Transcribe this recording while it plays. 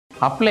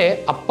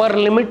apply upper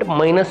limit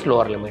minus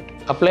lower limit.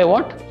 Apply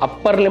what?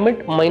 Upper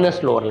limit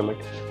minus lower limit.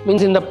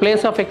 Means in the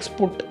place of x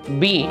put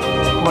b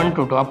 1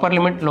 to 2, upper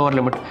limit, lower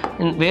limit.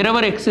 And wherever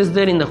x is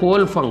there in the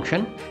whole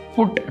function,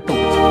 put 2.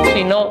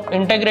 See now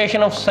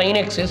integration of sin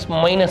x is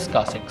minus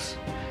cos x.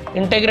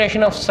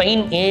 Integration of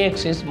sin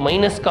ax is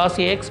minus cos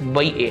ax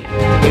by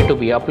a to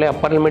b. Apply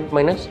upper limit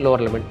minus lower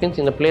limit. Means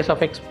in the place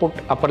of x put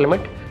upper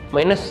limit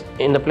minus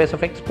in the place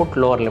of x put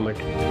lower limit.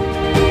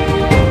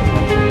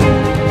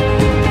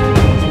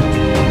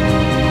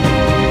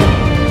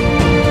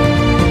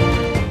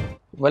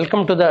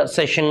 Welcome to the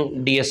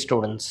session, dear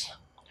students.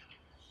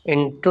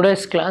 In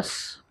today's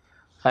class,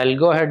 I'll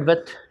go ahead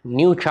with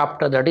new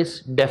chapter, that is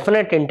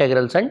definite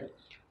integrals and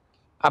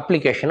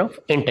application of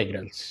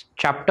integrals.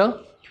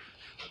 Chapter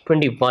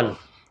 21.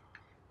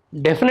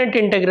 Definite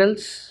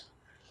integrals.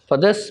 For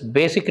this,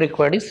 basic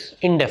required is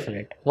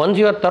indefinite. Once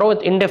you are thorough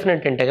with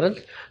indefinite integrals,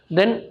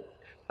 then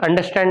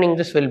understanding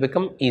this will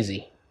become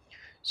easy.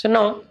 So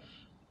now,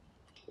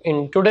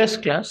 in today's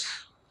class,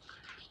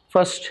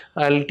 first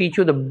I'll teach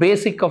you the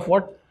basic of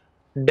what?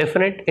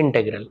 Definite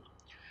integral.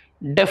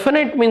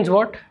 Definite means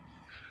what?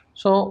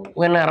 So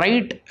when I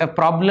write a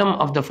problem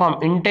of the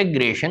form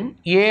integration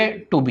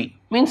a to b,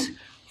 means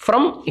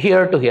from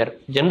here to here.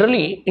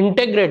 Generally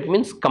integrate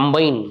means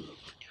combine.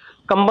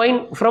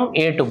 Combine from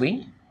a to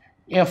b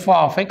f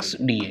of x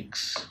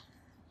dx.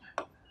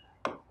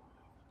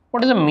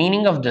 What is the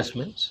meaning of this?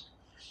 Means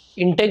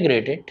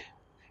integrate it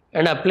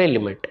and apply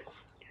limit.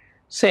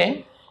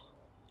 Say,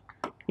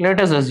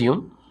 let us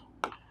assume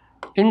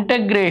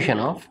integration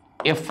of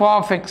f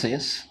of x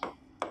is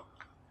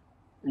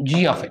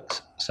g of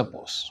x,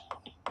 suppose.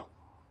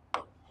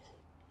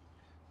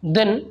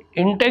 Then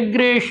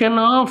integration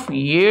of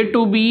a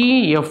to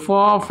b f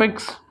of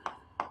x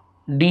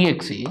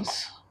dx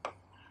is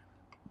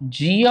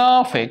g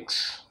of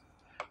x.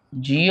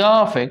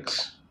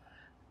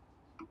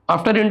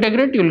 After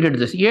integrate you will get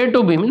this. A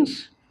to b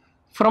means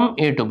from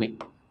a to b.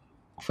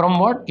 From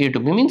what? A to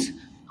b means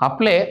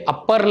apply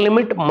upper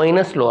limit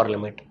minus lower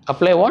limit.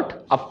 Apply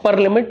what? Upper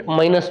limit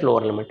minus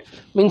lower limit.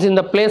 Means in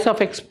the place of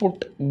x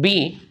put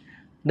b,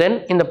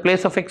 then in the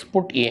place of x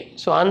put a.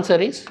 So answer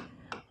is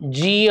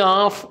g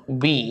of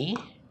b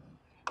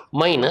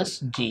minus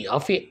g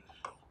of a.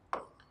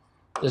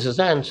 This is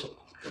the answer.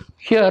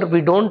 Here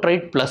we don't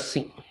write plus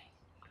c.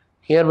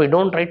 Here we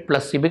don't write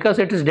plus c because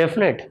it is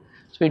definite.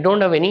 So we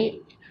don't have any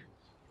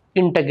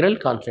integral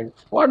constant.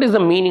 What is the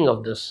meaning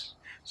of this?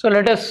 So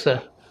let us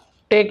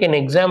take an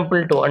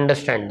example to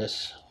understand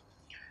this.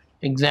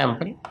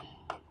 Example,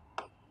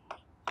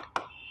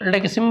 I'll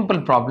take a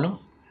simple problem.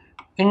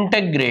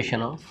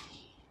 Integration of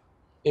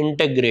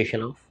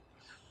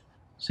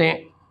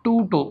say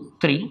 2 to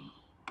 3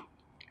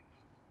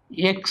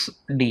 x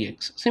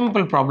dx.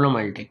 Simple problem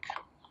I'll take.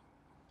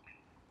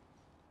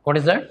 What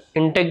is that?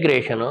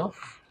 Integration of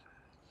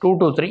 2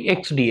 to 3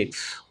 x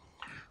dx.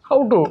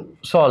 How to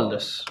solve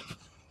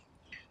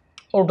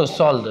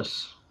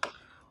this?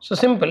 So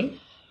simple.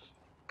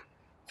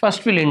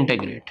 First we'll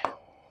integrate.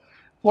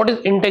 What is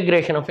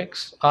integration of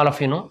x? All of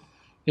you know.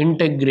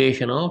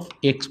 Integration of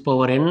x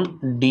power n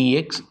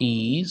dx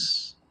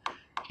is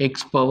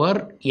x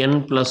power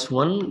n plus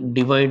 1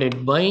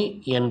 divided by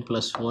n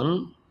plus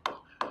 1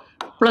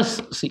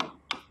 plus c.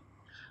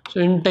 So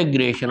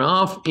integration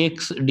of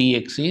x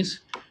dx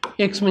is,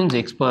 x means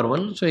x power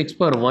 1. So x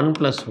power 1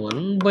 plus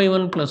 1 by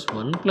 1 plus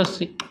 1 plus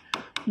c.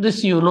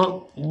 This you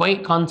know by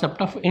concept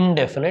of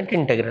indefinite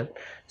integral.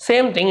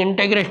 Same thing,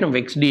 integration of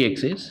x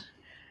dx is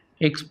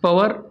x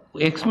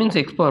means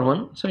x power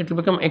 1, so it will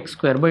become x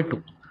square by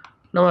 2.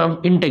 Now I have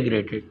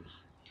integrated.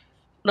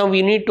 Now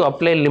we need to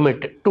apply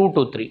limit 2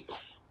 to 3.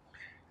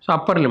 So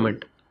upper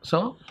limit.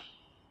 So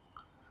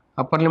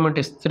upper limit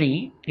is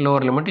 3,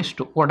 lower limit is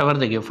 2, whatever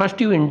they give. First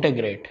you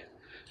integrate.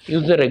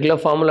 Use the regular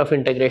formula of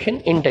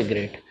integration,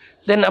 integrate.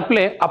 Then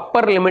apply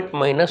upper limit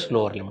minus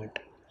lower limit.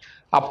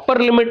 Upper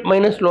limit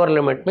minus lower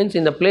limit means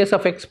in the place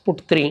of x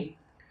put 3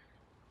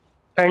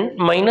 and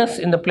minus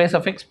in the place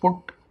of x put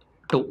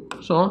 2.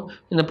 So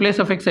in the place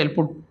of x I'll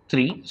put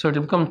 3, so it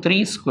will become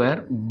 3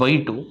 square by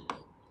 2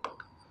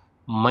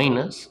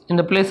 minus in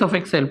the place of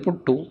x I'll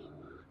put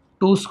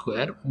 2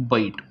 square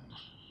by 2.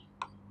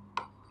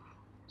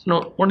 So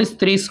now what is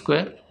 3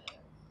 square?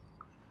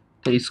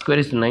 3 square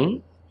is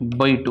 9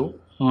 by 2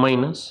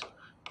 minus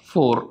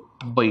 4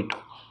 by 2.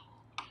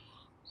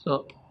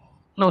 So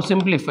now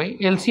simplify.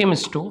 LCM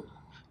is 2,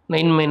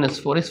 9 minus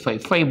 4 is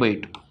 5 by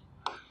 2.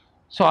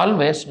 So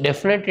always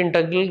definite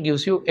integral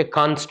gives you a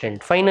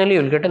constant. Finally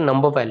you will get a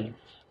number value.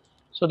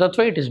 So that's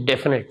why it is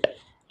definite.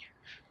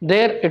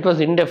 There it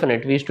was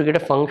indefinite. We used to get a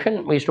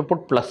function, we used to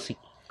put plus c.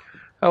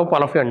 I hope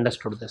all of you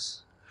understood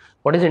this.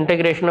 What is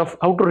integration of,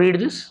 how to read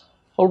this?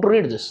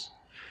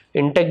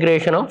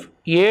 Integration of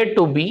a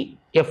to b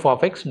f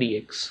of x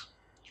dx.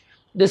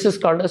 This is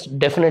called as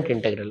definite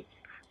integral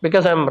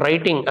because I am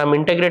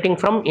integrating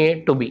from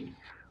a to b.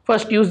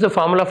 First use the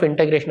formula of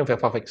integration of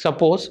f of x.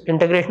 Suppose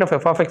integration of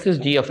f of x is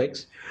g of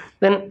x,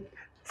 then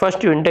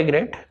First you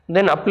integrate,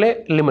 then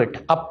apply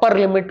limit, upper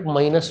limit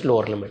minus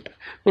lower limit.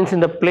 Means in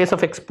the place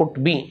of x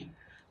put b,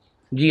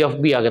 g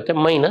of b agate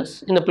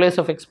minus, in the place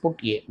of x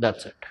put a,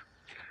 that's it.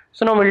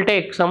 So now we'll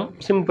take some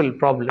simple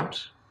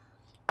problems.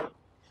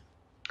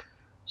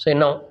 Say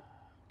now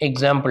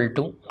example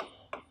 2.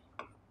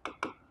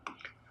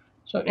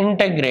 So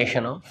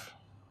integration of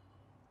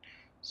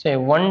say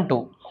 1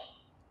 to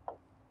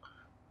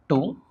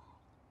 2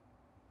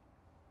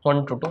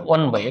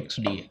 1 by x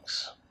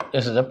dx.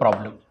 This is a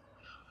problem.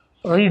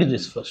 Read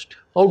this first.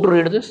 How to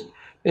read this?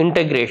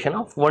 Integration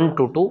of 1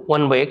 to 2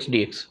 1 by x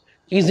dx.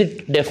 Is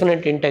it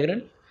definite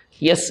integral?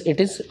 Yes,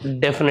 it is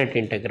definite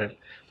integral.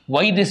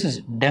 Why this is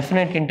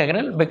definite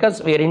integral?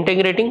 Because we are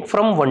integrating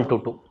from 1 to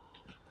 2.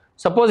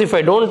 Suppose if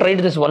I don't write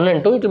this 1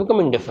 and 2, it will become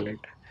indefinite.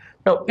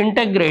 Now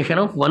integration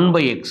of 1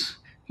 by x,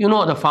 you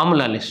know the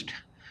formula list.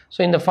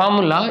 So in the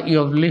formula you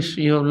have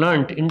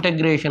learnt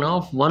integration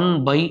of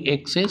 1 by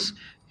x is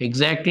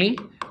exactly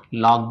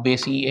log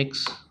base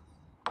ex.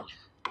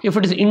 If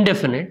it is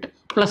indefinite,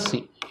 plus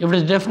c. If it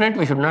is definite,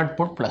 we should not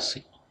put plus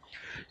c.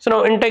 So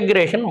now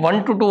integration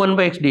 1 to 2 1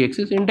 by x dx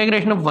is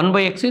integration of 1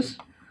 by x is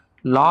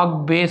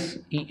log base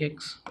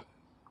ex.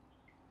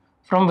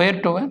 From where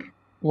to where?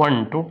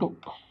 1 to 2.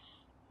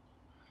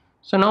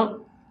 So now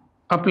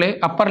apply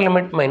upper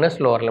limit minus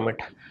lower limit.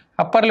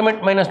 Upper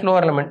limit minus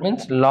lower limit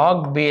means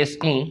log base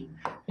e.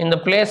 In the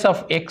place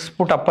of x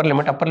put upper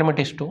limit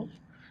is 2,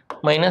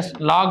 minus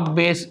log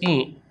base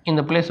e, in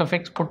the place of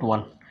x put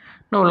 1.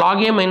 Now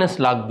log a minus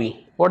log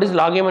b. What is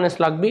log a minus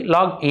log b?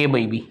 Log a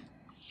by b.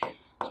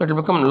 So it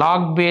will become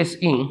log base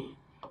e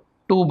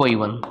 2 by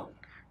 1.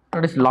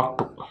 That is log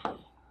 2.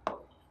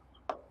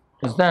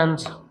 Is the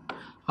answer.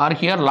 Or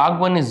here log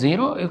 1 is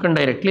 0. You can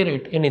directly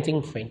write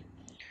anything, fine.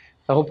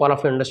 I hope all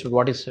of you understood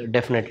what is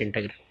definite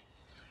integral.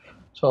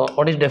 So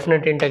what is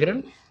definite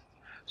integral?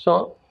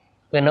 So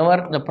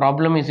whenever the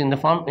problem is in the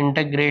form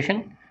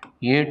integration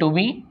a to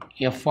b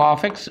f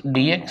of x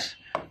dx,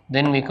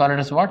 then we call it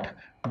as what?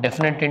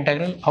 Definite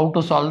integral. How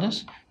to solve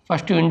this?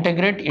 First you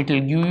integrate, it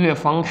will give you a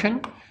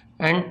function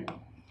and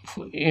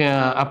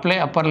apply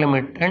upper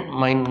limit and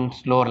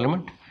minus lower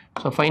limit.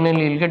 So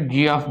finally you will get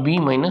g of b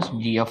minus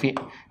g of a.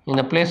 In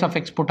the place of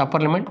x put upper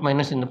limit,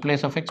 minus in the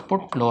place of x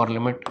put lower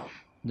limit.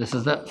 This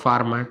is the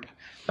format.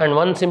 And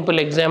one simple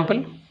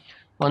example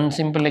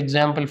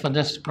for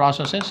this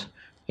process is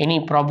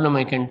any problem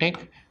I can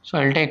take. So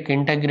I will take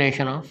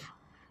integration of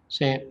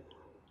say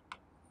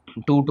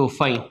 2 to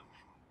 5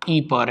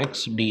 e power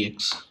x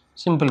dx.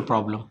 Simple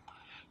problem.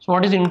 So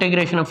what is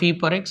integration of e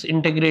power x?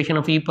 Integration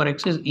of e power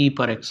x is e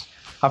power x.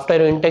 After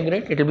you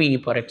integrate, it will be e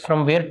power x.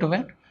 From where to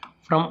where?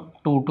 From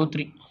 2 to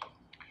 3.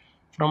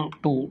 From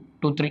 2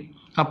 to 3.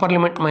 Upper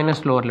limit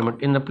minus lower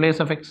limit. In the place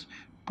of x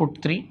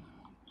put 3,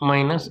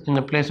 minus in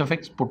the place of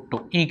x put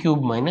 2. E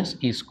cube minus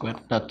e square.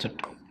 That's it.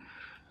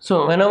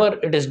 So whenever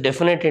it is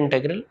definite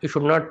integral, you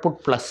should not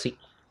put plus c.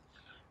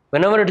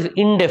 Whenever it is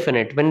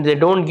indefinite, when they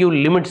don't give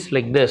limits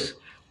like this,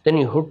 then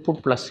you should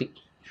put plus c.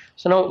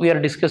 So now we are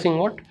discussing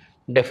what?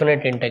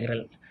 Definite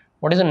integral.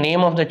 What is the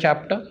name of the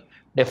chapter?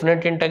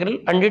 Definite integral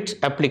and its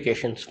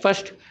applications.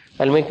 First,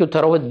 I'll make you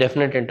thorough with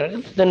definite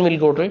integral, then we'll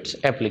go to its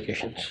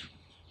applications.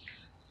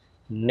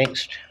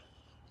 Next.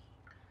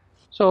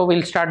 So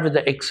we'll start with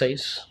the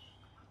exercise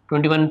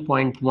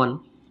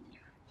 21.1.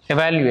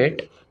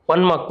 Evaluate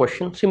 1 mark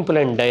question, simple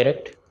and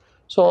direct.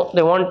 So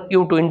they want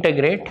you to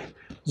integrate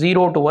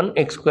 0 to 1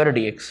 x square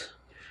dx.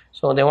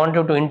 So they want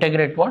you to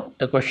integrate what?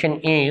 The question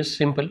A is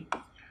simple.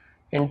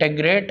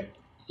 Integrate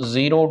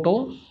 0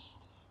 to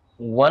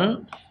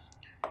 1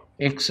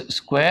 x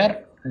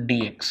square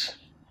dx.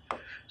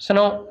 So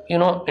now you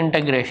know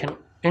integration.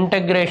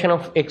 Integration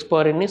of x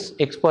power n is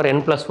x power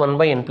n plus 1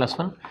 by n plus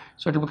 1.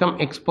 So it will become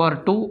x power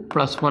 2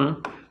 plus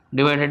 1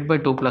 divided by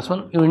 2 plus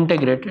 1. You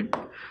integrate it.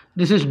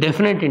 This is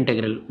definite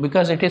integral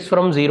because it is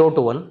from 0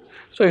 to 1.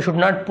 So you should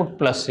not put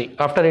plus c.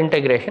 After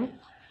integration,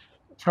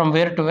 from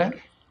where to where?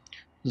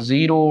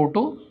 0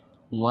 to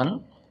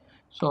 1.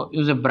 So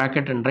use a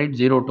bracket and write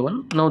 0 to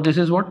 1. Now this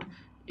is what?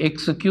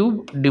 X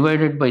cube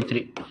divided by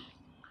 3.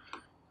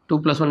 2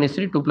 plus 1 is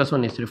 3, 2 plus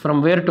 1 is 3.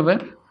 From where to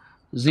where?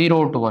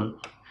 0 to 1.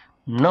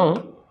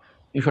 Now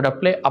you should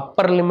apply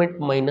upper limit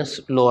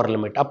minus lower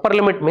limit. Upper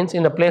limit means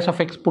in the place of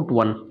x put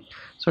 1.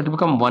 So it will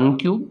become 1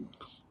 cube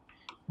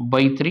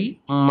by 3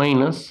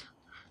 minus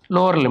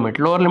lower limit.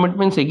 Lower limit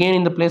means again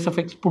in the place of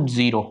x put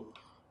 0.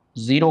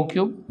 0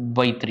 cube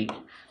by 3.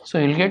 So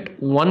you will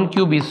get 1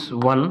 cube is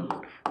 1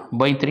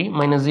 by 3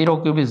 minus 0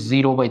 cube is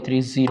 0 by 3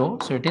 is 0.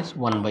 So it is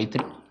 1 by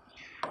 3.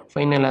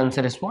 Final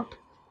answer is what?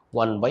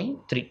 1 by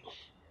 3.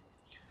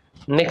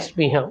 Next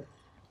we have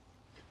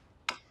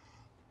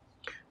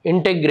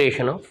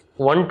integration of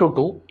 1 to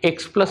 2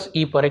 x plus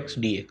e power x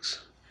dx.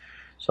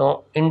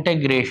 So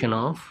integration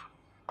of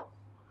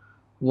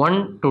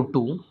 1 to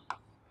 2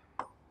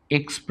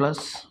 x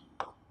plus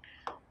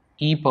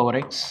e power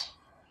x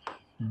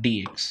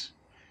dx.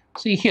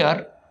 See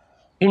here,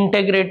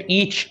 integrate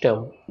each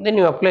term, then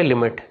you apply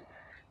limit.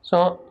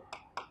 So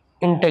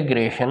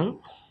integration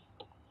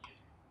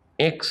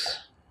x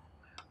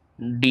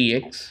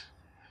dx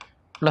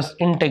plus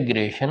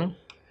integration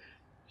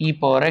e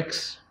power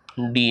x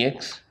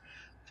dx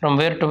from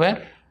where to where?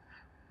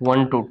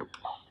 1 to 2.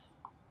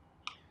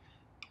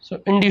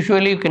 So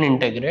individually you can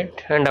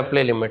integrate and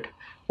apply limit.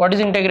 What is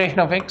integration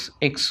of x?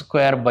 X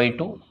square by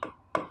 2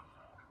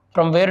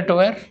 from where to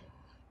where?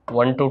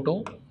 1 to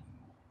 2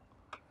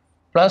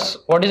 plus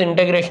what is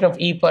integration of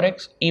e power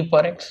x? E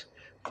power x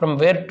from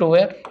where to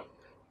where?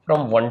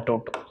 From 1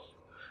 to 2.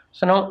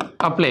 So now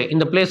apply in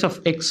the place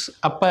of x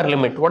upper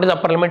limit. What is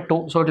upper limit?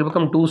 2. So it will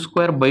become 2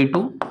 square by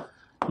 2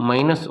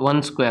 minus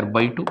 1 square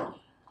by 2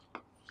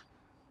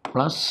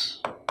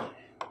 plus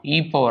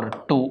e power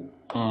 2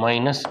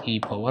 minus e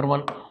power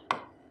 1.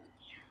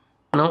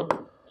 Now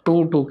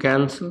 2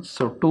 cancels,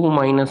 so 2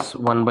 minus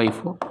 1 by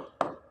 4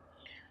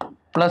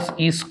 plus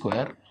e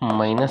square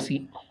minus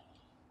e.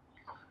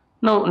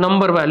 Now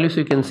number values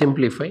you can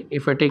simplify.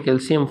 If I take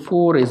LCM,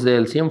 4 is the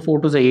LCM,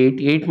 4 to the 8,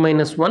 8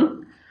 minus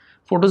 1,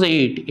 4 to the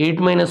 8, 8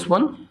 minus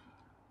 1,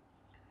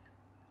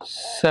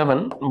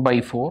 7 by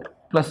 4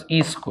 plus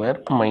e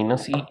square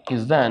minus e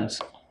is the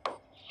answer.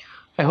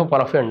 I hope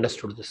all of you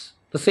understood this.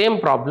 The same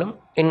problem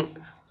in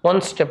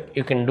one step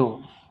you can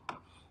do,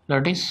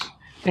 that is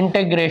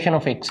integration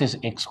of x is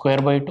x square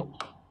by 2,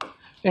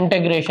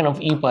 integration of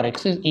e power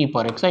x is e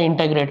power x. I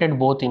integrated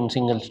both in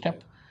single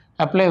step.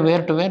 Apply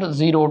where to where?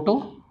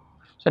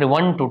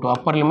 1 to 2,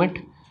 upper limit,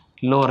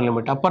 lower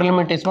limit. Upper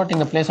limit is what? In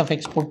the place of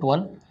x put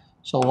 1.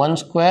 So 1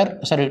 square,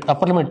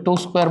 upper limit 2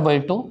 square by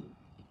 2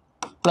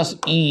 plus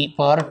e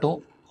power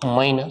 2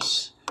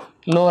 minus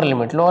lower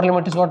limit. Lower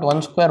limit is what?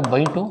 1 square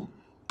by 2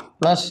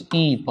 plus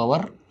e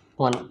power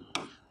 1.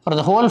 For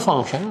the whole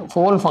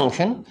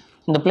function,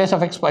 in the place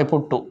of x I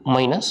put 2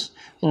 minus,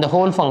 in the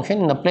whole function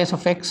in the place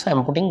of x I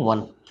am putting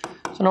 1.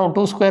 So now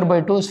 2 square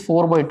by 2 is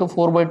 4 by 2,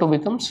 4 by 2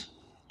 becomes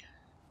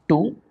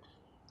 2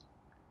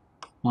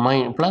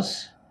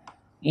 plus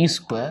e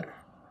square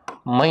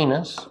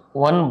minus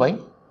 1 by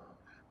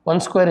 1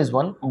 square is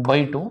 1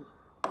 by 2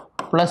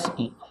 plus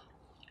e.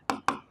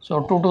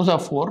 So 2 2s are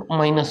 4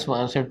 minus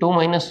 1, say 2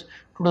 minus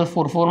 2 to the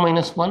 4, 4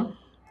 minus 1,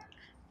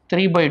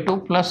 3 by 2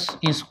 plus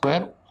e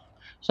square,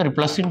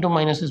 plus into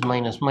minus is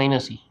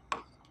minus e.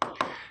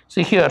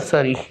 See here,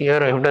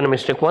 here I have done a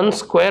mistake. 1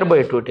 square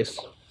by 2 it is.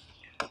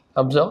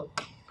 Observe,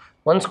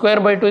 1 square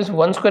by 2 is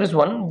 1 square is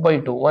 1 by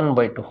 2, 1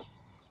 by 2.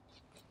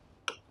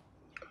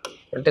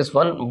 It is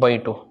 1 by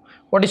 2.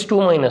 What is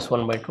 2 minus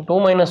 1 by 2? 2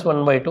 minus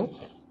 1 by 2.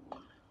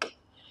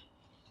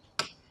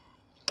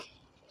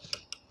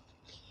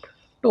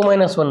 2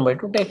 minus 1 by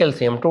 2, take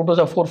LCM. 2 to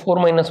the 4, 4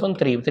 minus 1,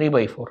 3, 3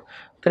 by 4.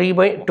 3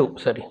 by 2,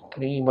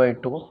 3 by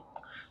 2.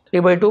 3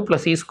 by 2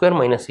 plus e square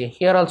minus e.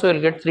 Here also you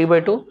will get 3 by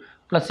 2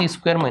 plus e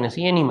square minus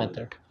e, any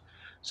method.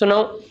 So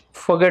now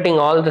forgetting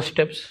all the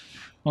steps,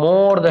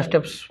 more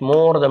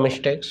the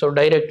mistakes. So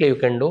directly you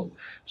can do.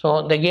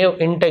 So they gave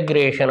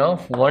integration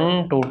of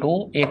 1 to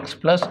 2 x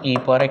plus e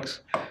power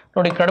x.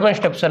 Now kadame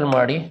steps al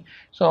maadi.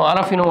 So all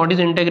of you know what is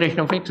integration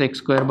of x? X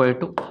square by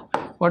 2.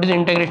 What is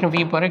integration of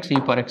e power x? E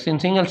power x. In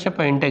single step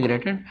I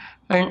integrated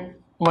and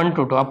 1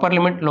 to 2, upper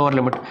limit, lower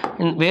limit.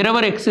 And wherever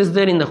x is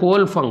there in the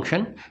whole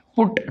function,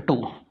 put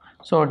 2.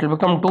 So it will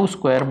become 2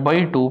 square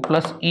by 2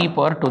 plus e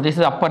power 2. This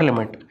is upper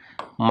limit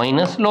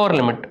minus lower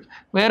limit.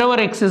 Wherever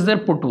x is there,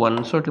 put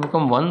 1. So it will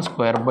become 1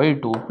 square by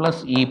 2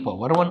 plus e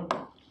power 1.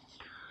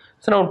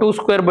 So now 2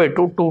 square by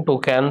 2, 2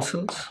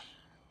 cancels.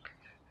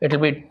 It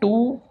will be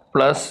 2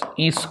 plus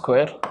e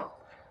square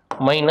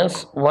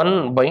minus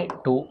 1 by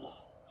 2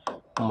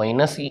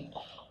 minus e.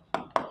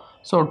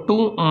 So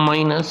 2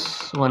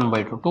 minus 1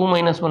 by 2. 2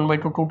 minus 1 by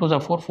 2, 2 2s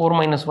are 4. 4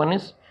 minus 1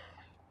 is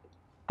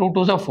 2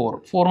 2s are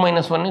 4. 4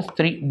 minus 1 is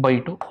 3 by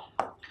 2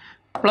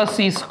 plus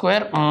e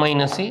square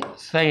minus e.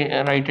 So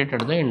I write it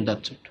at the end.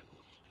 That's it.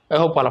 I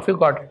hope all of you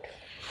got it.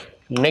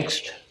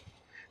 Next,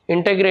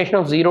 integration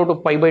of 0 to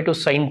pi by 2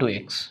 sine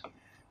 2x.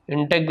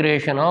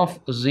 Integration of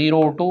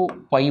 0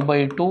 to pi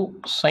by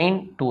 2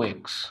 sine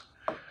 2x.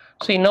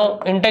 See now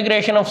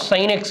integration of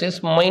sine x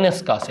is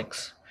minus cos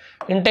x.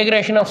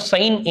 Integration of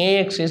sine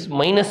ax is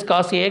minus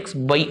cos ax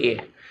by a.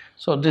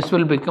 So this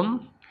will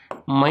become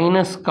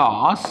minus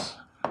cos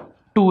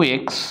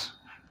 2x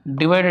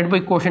divided by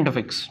quotient of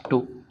x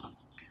 2.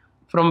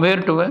 From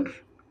where to where?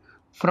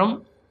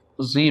 From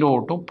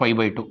 0 to pi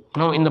by 2.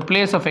 Now in the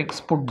place of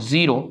x put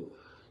 0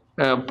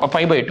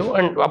 pi by 2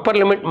 and upper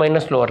limit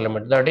minus lower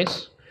limit, that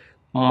is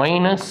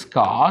minus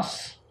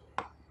cos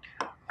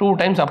 2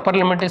 times upper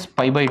limit is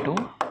pi by 2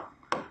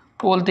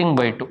 whole thing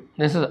by 2.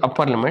 This is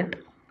upper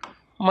limit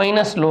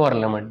minus lower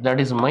limit, that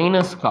is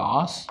minus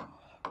cos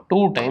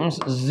 2 times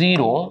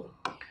 0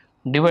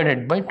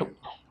 divided by 2.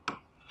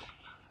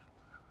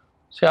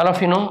 So all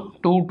of you know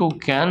 2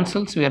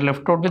 cancels, we are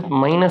left out with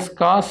minus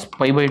cos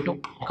pi by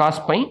 2, cos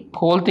pi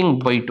whole thing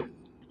by 2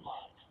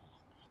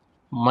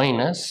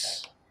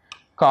 minus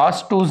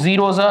cos 2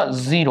 zeros are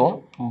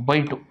 0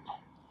 by 2.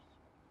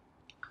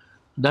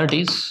 That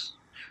is,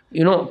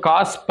 you know,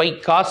 cos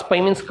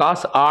pi means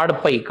cos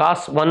odd pi,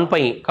 cos 1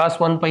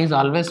 pi is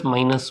always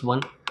minus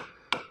 1.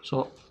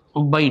 So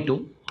by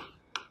 2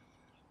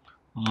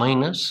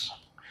 minus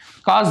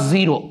Cos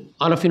 0,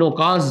 all of you know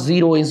cos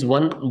 0 is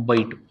 1 by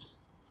 2.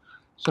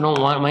 So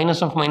now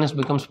minus of minus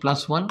becomes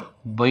plus 1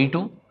 by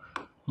 2,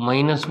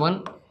 minus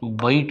 1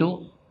 by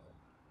 2.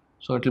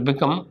 So it will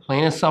become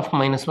minus of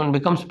minus 1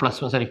 becomes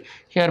plus 1. Sorry,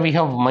 here we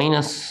have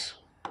minus,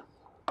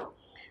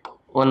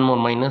 one more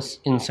minus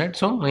inside.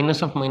 So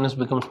minus of minus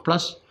becomes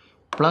plus,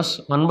 plus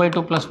 1 by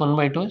 2 plus 1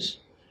 by 2 is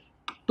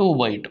 2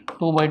 by 2.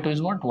 2 by 2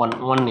 is what?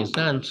 1. 1 is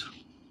the answer.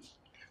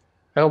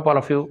 I hope all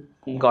of you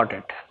got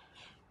it.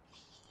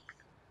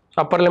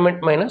 So upper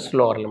limit minus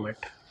lower limit.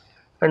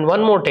 And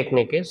one more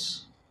technique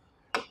is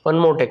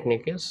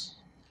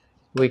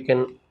we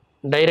can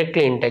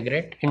directly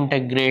integrate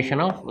integration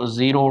of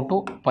 0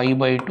 to pi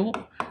by 2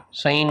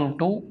 sine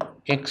 2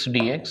 x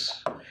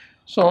dx.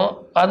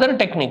 So other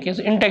technique is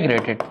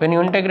integrate it. When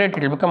you integrate,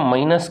 it will become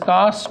minus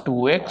cos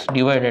 2x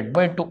divided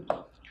by 2,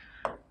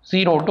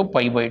 0 to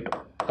pi by 2,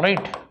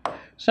 right?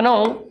 So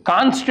now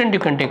constant you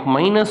can take,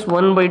 minus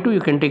 1 by 2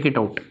 you can take it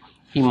out.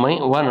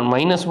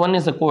 Minus 1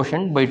 is the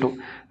quotient by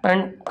 2,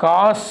 and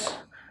cos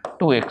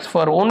 2x,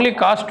 for only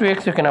cos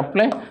 2x you can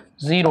apply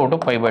 0 to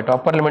pi by 2,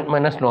 upper limit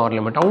minus lower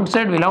limit.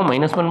 Outside we will have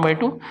minus 1 by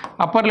 2,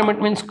 upper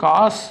limit means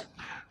cos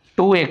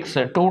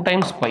 2x 2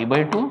 times pi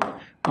by 2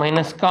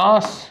 minus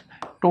cos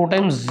 2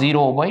 times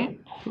 0 by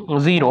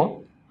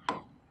 0,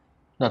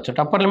 that's it,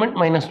 upper limit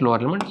minus lower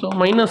limit. So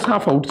minus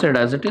half outside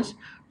as it is,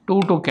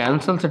 2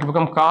 cancels, it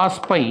become cos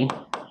pi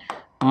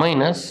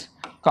minus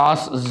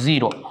cos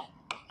 0,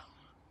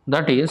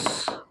 that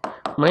is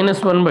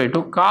minus 1 by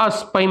 2.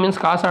 Cos pi means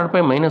cos r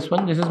pi minus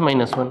 1, this is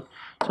minus 1,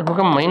 so it will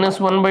become minus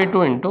 1 by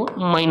 2 into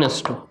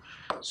minus 2.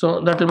 So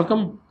that will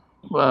become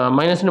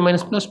minus into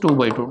minus plus 2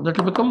 by 2, that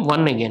will become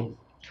 1 again.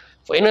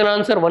 Final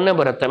answer 1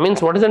 baratta.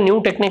 Means what is the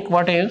new technique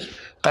what I used?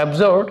 I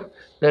observed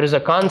there is a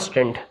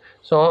constant,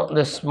 so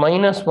this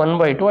minus 1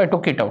 by 2 I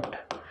took it out.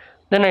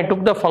 Then I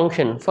took the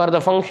function. For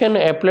the function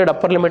I applied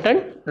upper limit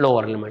and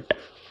lower limit.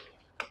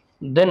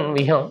 Then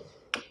we have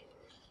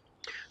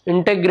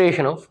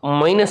integration of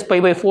minus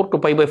pi by 4 to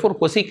pi by 4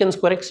 cosecant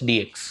square x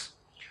dx.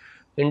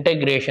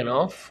 Integration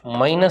of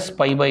minus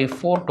pi by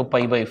 4 to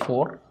pi by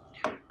 4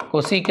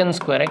 cosecant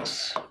square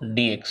x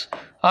dx.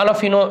 All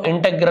of you know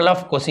integral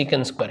of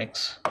cosecant square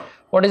x.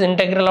 What is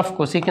integral of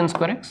cosecant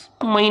square x?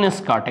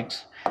 Minus cot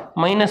x.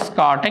 Minus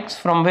cot x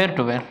from where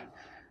to where?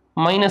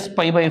 Minus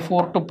pi by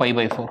 4 to pi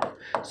by 4.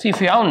 See,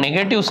 if you have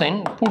negative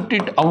sign, put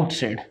it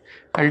outside.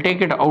 I will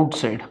take it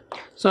outside.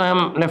 So I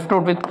am left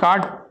out with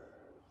cot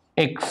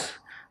x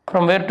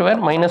from where to where?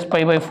 Minus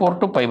pi by 4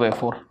 to pi by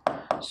 4.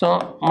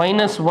 So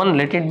minus 1,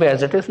 let it be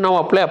as it is. Now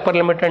apply upper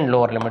limit and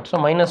lower limit. So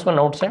minus 1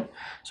 outside.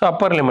 So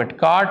upper limit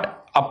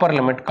cot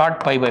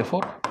pi by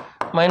 4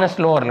 minus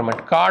lower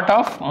limit cot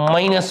of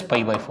minus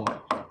pi by 4.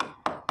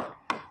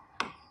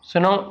 So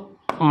now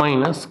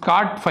minus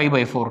cot 5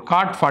 by 4,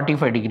 cot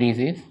 45 degrees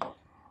is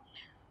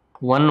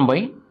 1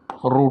 by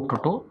root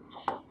 2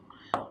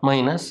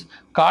 minus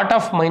cot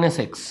of minus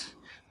x.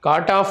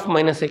 Cot of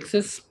minus x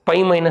is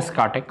pi minus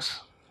cot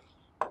x.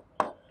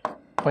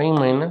 Pi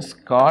minus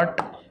cot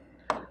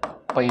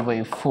pi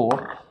by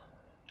 4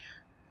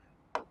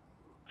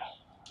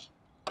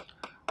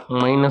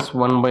 minus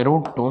 1 by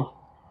root 2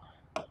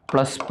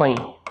 plus pi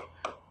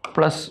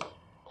plus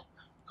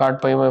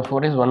cot pi by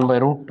 4 is 1 by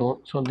root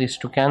 2. So these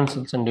two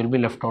cancels and you will be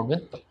left out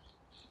with.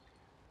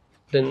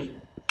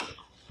 Then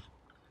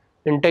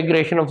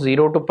integration of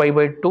 0 to pi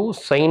by 2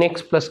 sin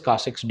x plus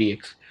cos x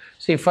dx.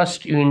 See,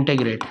 first you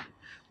integrate.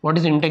 What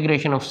is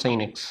integration of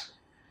sin x?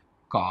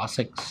 Cos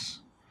x.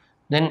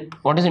 Then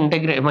what is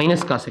integration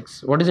minus cos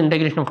x? What is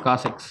integration of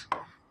cos x?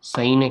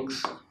 Sin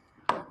x.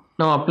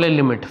 Now apply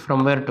limit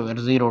from where to where?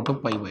 0 to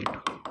pi by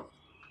 2.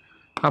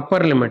 Upper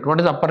limit. What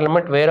is upper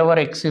limit? Wherever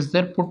x is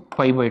there, put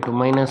pi by 2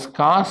 minus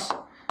cos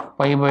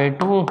pi by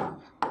 2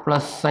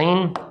 plus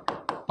sin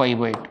pi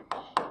by 2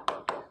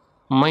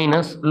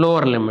 minus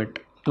lower limit.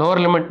 Lower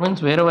limit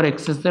means wherever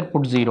x is there,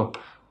 put 0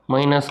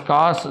 minus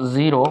cos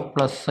 0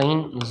 plus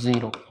sin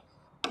 0.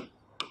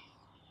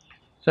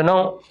 So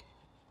now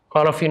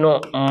all of you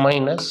know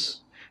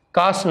minus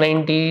cos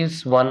 90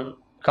 is 1,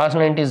 cos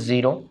 90 is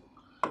 0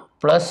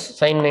 plus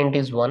sin 90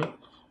 is 1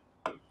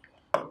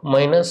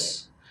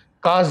 minus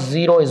cos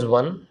 0 is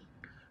 1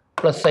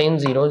 plus sin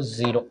 0 is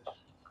 0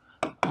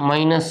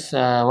 minus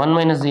 1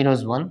 minus 0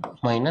 is 1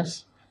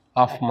 minus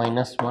of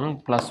minus 1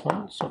 plus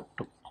 1, so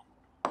 2.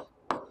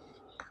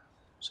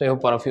 So I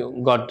hope all of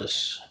you got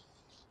this.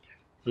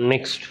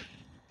 Next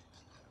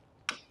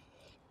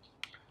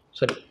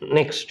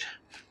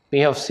we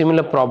have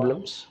similar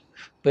problems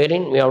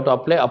wherein we have to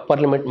apply upper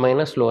limit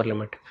minus lower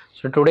limit.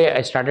 So today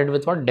I started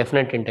with what?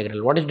 Definite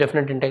integral. What is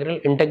definite integral?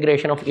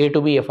 Integration of a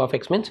to b f of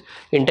x means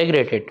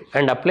integrate it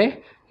and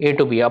apply a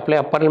to b. Apply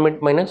upper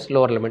limit minus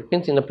lower limit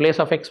means in the place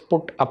of x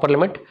put upper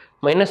limit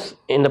minus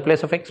in the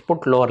place of x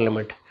put lower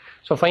limit.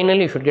 So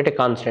finally you should get a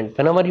constant.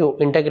 Whenever you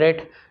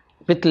integrate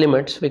with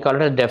limits, we call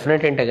it a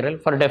definite integral.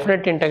 For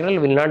definite integral, we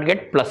will not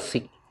get plus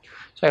c.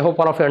 So I hope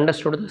all of you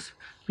understood this.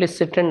 Please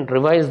sit and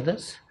revise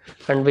this,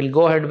 and we'll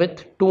go ahead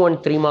with 2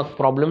 and 3 mark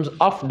problems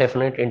of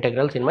definite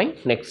integrals in my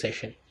next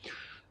session.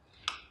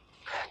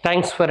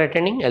 Thanks for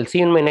attending. I'll see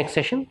you in my next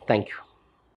session. Thank you.